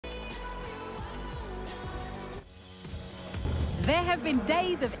There have been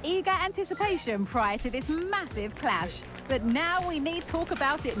days of eager anticipation prior to this massive clash. But now we need talk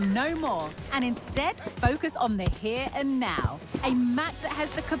about it no more, and instead focus on the here and now. A match that has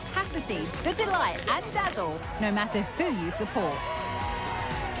the capacity to delight and dazzle, no matter who you support.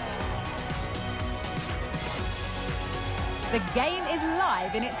 The game is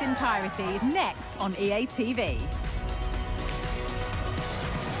live in its entirety, next on EA TV.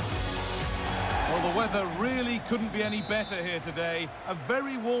 Well, the weather really couldn't be any better here today. A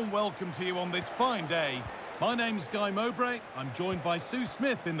very warm welcome to you on this fine day. My name's Guy Mowbray. I'm joined by Sue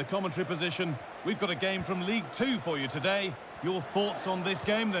Smith in the commentary position. We've got a game from League Two for you today. Your thoughts on this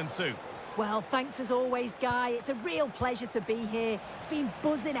game then, Sue? Well, thanks as always, Guy. It's a real pleasure to be here. It's been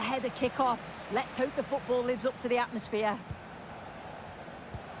buzzing ahead of kick-off. Let's hope the football lives up to the atmosphere.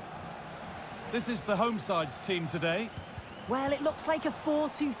 This is the home side's team today. Well, it looks like a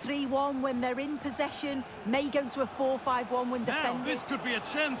 4-2-3-1 when they're in possession. May go to a 4-5-1 when defending. Now, this could be a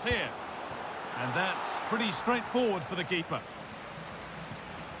chance here. And that's pretty straightforward for the keeper.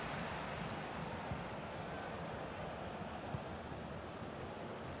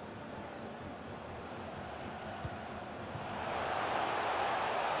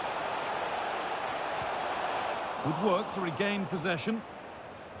 Good work to regain possession.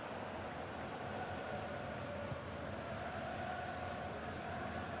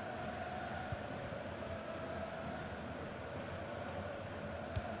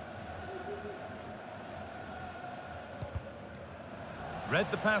 Read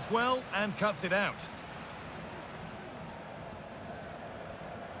the pass well and cuts it out.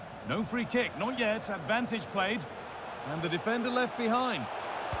 No free kick, not yet. Advantage played. And the defender left behind.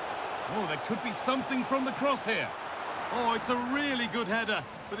 Oh, there could be something from the cross here. Oh, it's a really good header,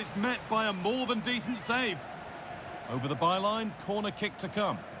 but it's met by a more than decent save. Over the byline, corner kick to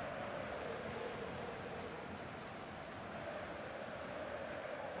come.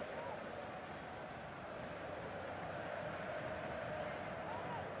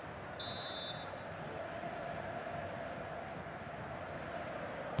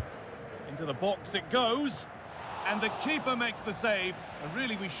 Into the box it goes, and the keeper makes the save, and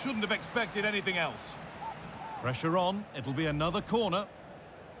really we shouldn't have expected anything else. Pressure on, it'll be another corner.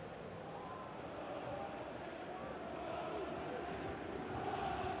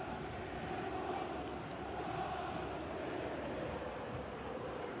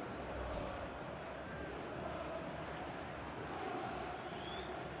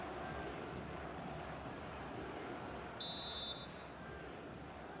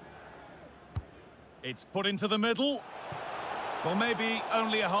 It's put into the middle. Well, maybe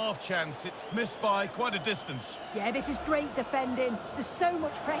only a half chance. It's missed by quite a distance. Yeah, this is great defending. There's so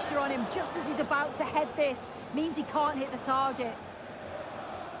much pressure on him just as he's about to head this. Means he can't hit the target.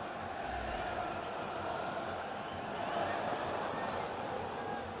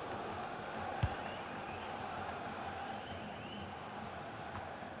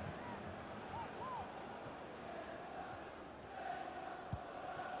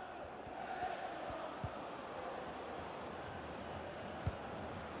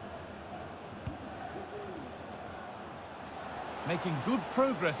 Making good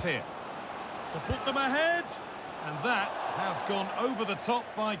progress here. To put them ahead. And that has gone over the top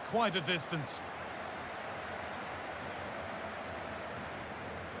by quite a distance.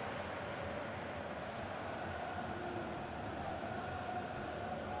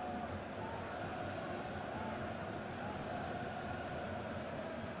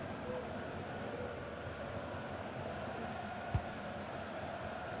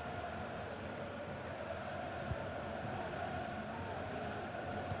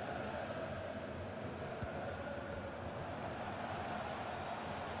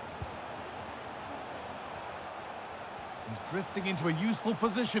 He's drifting into a useful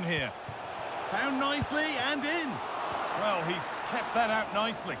position here. Found nicely and in. Well, he's kept that out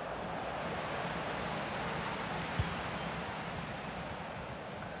nicely.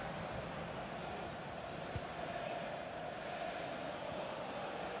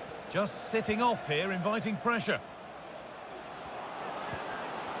 Just sitting off here, inviting pressure.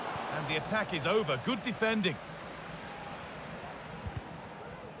 And the attack is over. Good defending.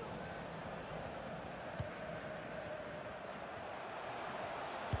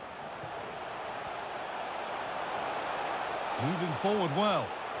 Moving forward well.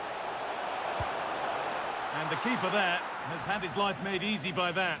 And the keeper there has had his life made easy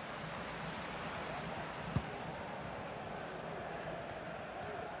by that.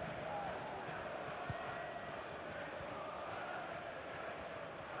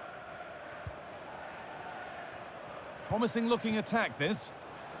 Promising looking attack, this.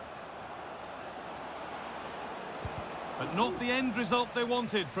 but not the end result they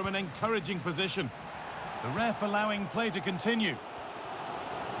wanted from an encouraging position. The ref allowing play to continue.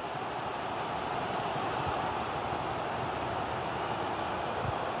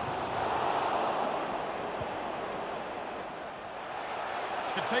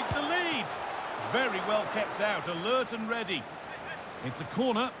 To take the lead. Very well kept out, alert and ready. It's a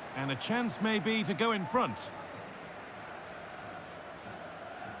corner, and a chance may be to go in front.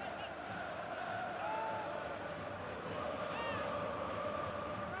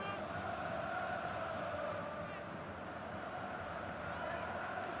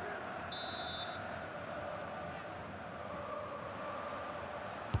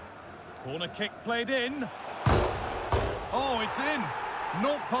 Corner kick played in. Oh, it's in.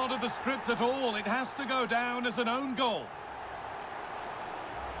 Not part of the script at all. It has to go down as an own goal.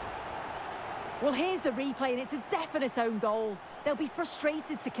 Well, here's the replay, and it's a definite own goal. They'll be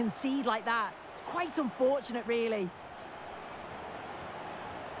frustrated to concede like that. It's quite unfortunate, really.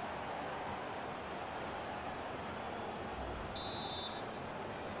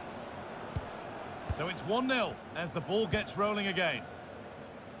 So it's 1-0 as the ball gets rolling again.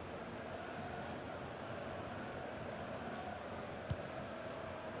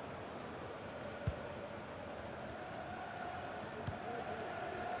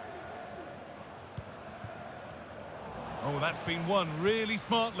 Oh, that's been won really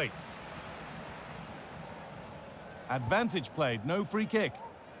smartly. Advantage played, no free kick.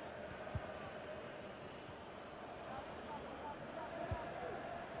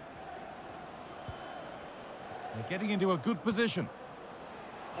 They're getting into a good position.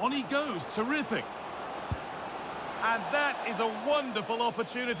 On he goes, terrific. And that is a wonderful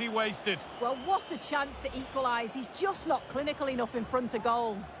opportunity wasted. Well, what a chance to equalise. He's just not clinical enough in front of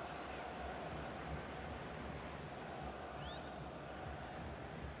goal.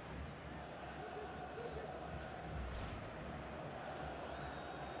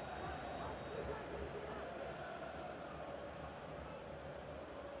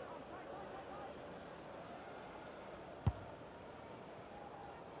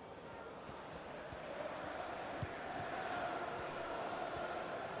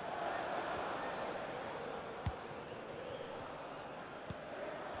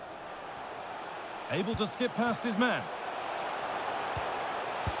 Able to skip past his man.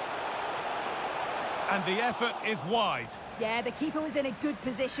 And the effort is wide. Yeah, the keeper was in a good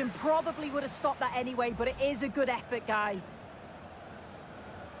position. Probably would have stopped that anyway, but it is a good effort, Guy.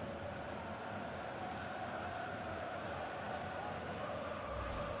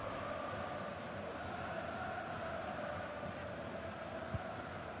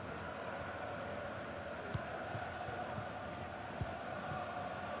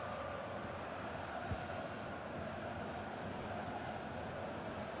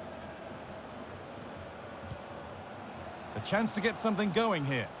 A chance to get something going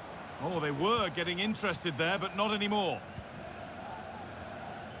here. Oh, they were getting interested there, but not anymore.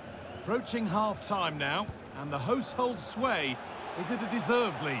 Approaching half-time now, and the hosts hold sway. Is it a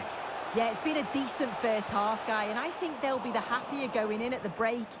deserved lead? Yeah, it's been a decent first half, Guy, and I think they'll be the happier going in at the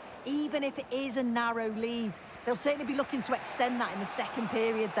break, even if it is a narrow lead. They'll certainly be looking to extend that in the second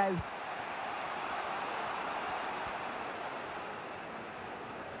period, though.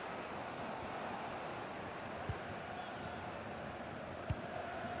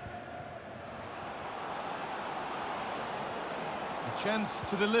 Chance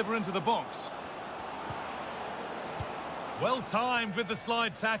to deliver into the box. Well timed with the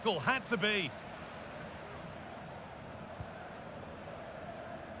slide tackle, had to be.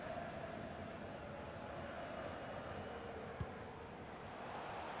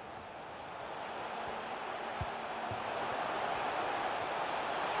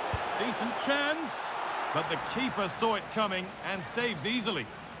 Decent chance, but the keeper saw it coming and saves easily.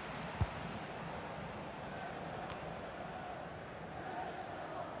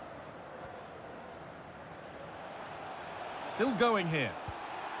 Still going here.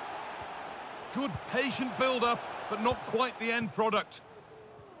 Good patient build-up, but not quite the end product.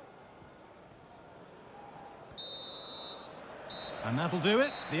 And that'll do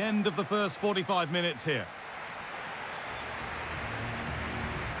it. The end of the first 45 minutes here.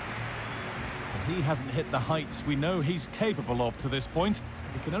 But he hasn't hit the heights we know he's capable of to this point.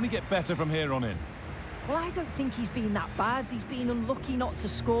 He can only get better from here on in. Well, I don't think he's been that bad. He's been unlucky not to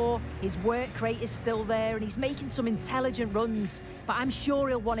score. His work rate is still there, and he's making some intelligent runs. But I'm sure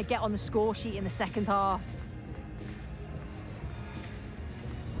he'll want to get on the score sheet in the second half.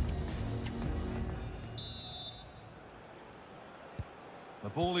 The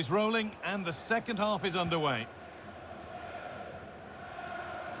ball is rolling, and the second half is underway.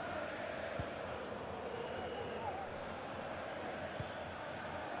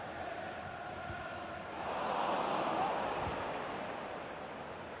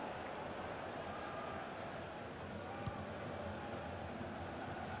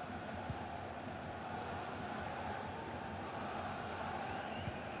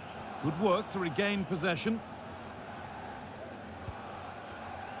 Good work to regain possession.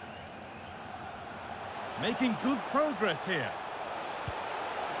 Making good progress here.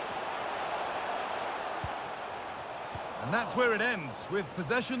 And that's where it ends, with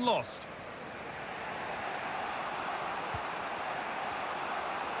possession lost.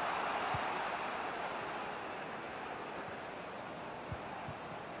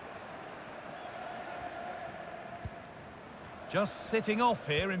 Just sitting off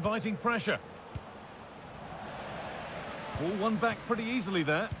here, inviting pressure. Ball won back pretty easily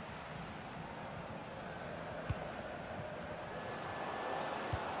there.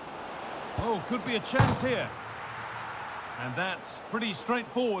 Oh, could be a chance here. And that's pretty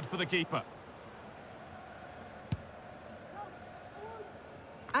straightforward for the keeper.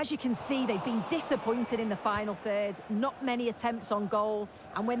 As you can see, they've been disappointed in the final third. Not many attempts on goal.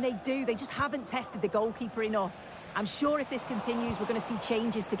 And when they do, they just haven't tested the goalkeeper enough. I'm sure if this continues, we're going to see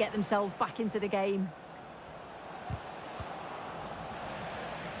changes to get themselves back into the game.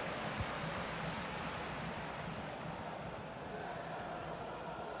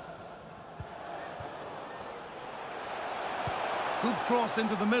 Good cross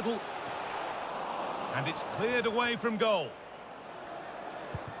into the middle. And it's cleared away from goal.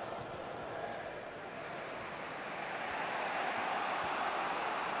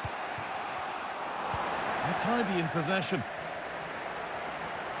 They're tidy in possession.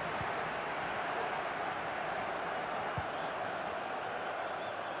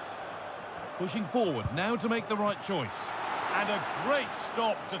 Pushing forward, now to make the right choice. And a great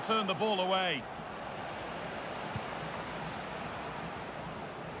stop to turn the ball away.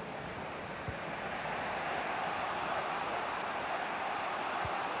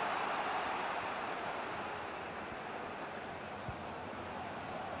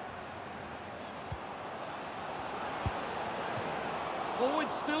 Oh,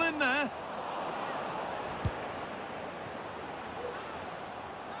 it's still in there.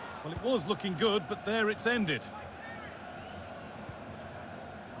 Well, it was looking good, but there it's ended.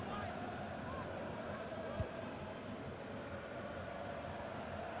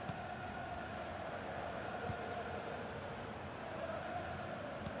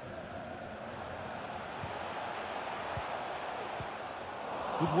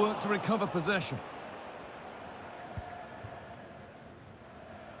 Good work to recover possession.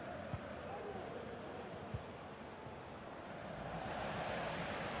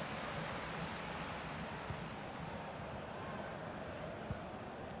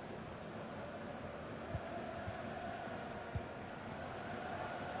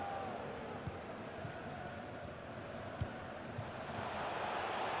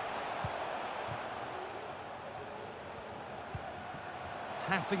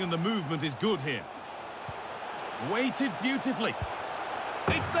 Passing and the movement is good here. Weighted beautifully.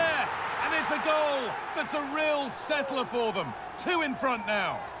 It's there, and it's a goal. That's a real settler for them. 2 in front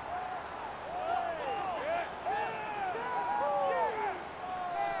now.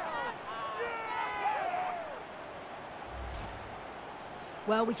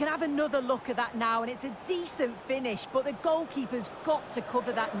 Well, we can have another look at that now, and it's a decent finish, but the goalkeeper's got to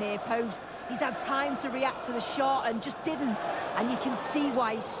cover that near post. He's had time to react to the shot and just didn't. And you can see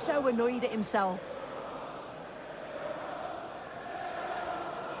why he's so annoyed at himself.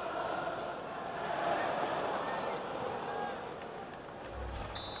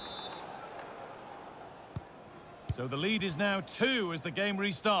 So the lead is now 2 as the game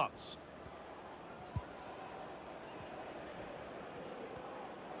restarts.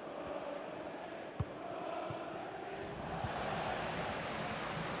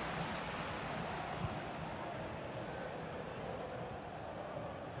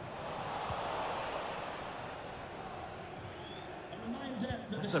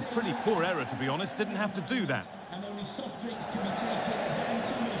 That's a pretty poor error, to be honest. Didn't have to do that. And only soft drinks can be taken down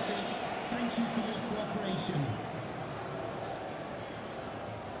to your seats. Thank you for your cooperation.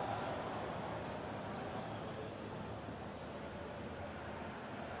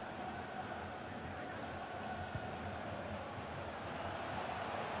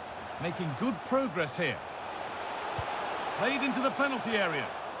 Making good progress here. Played into the penalty area.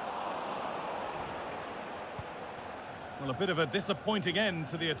 Well, a bit of a disappointing end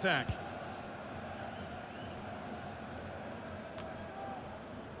to the attack.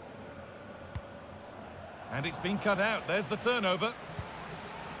 And it's been cut out. There's the turnover.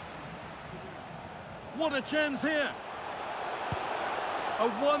 What a chance here. A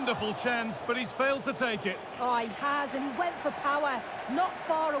wonderful chance, but he's failed to take it. Oh, he has, and he went for power. Not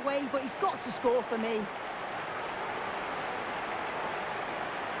far away, but he's got to score for me.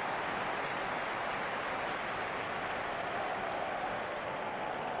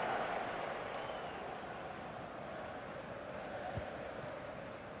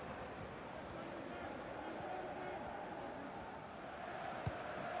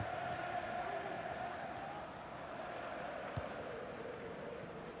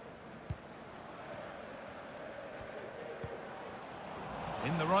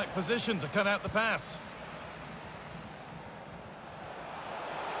 the right position to cut out the pass.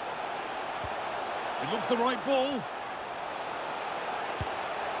 It looks the right ball.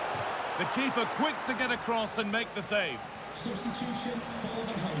 The keeper quick to get across and make the save. Substitution for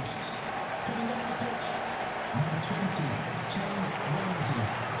the hosts. Coming off the pitch, number 20, Jane Ramsey.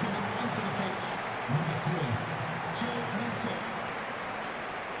 Coming onto the pitch, number 3, Joe Minton.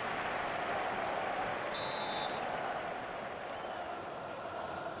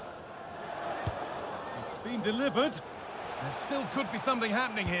 It's been delivered. There still could be something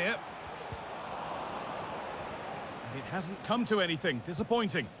happening here. It hasn't come to anything.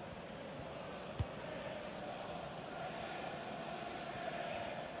 Disappointing.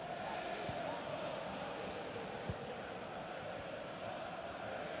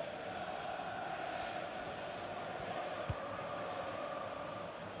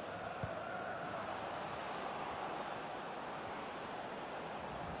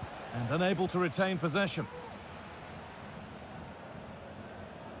 And unable to retain possession.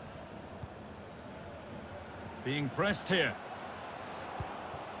 Being pressed here.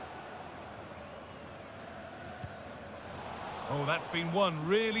 Oh, that's been won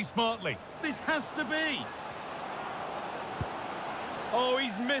really smartly. This has to be. Oh,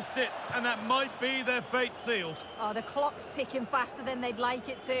 he's missed it, and that might be their fate sealed. Oh, the clock's ticking faster than they'd like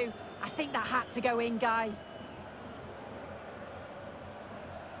it to. I think that had to go in, Guy.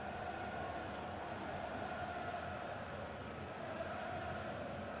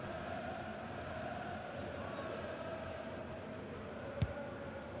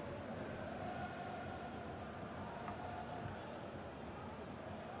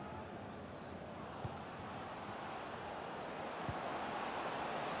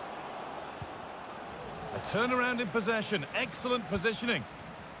 A turnaround in possession. Excellent positioning.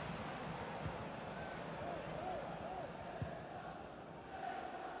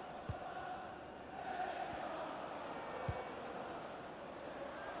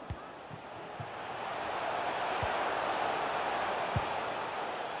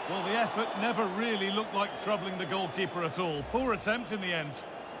 Well, the effort never really looked like troubling the goalkeeper at all. Poor attempt in the end.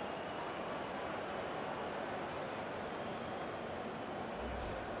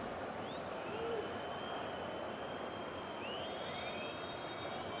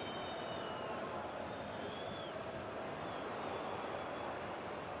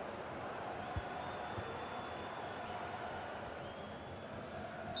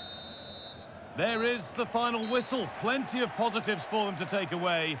 There is the final whistle. Plenty of positives for them to take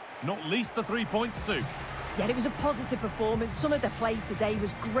away, not least the 3 points, Sue. Yeah, it was a positive performance. Some of the play today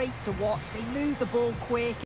was great to watch. They moved the ball quick.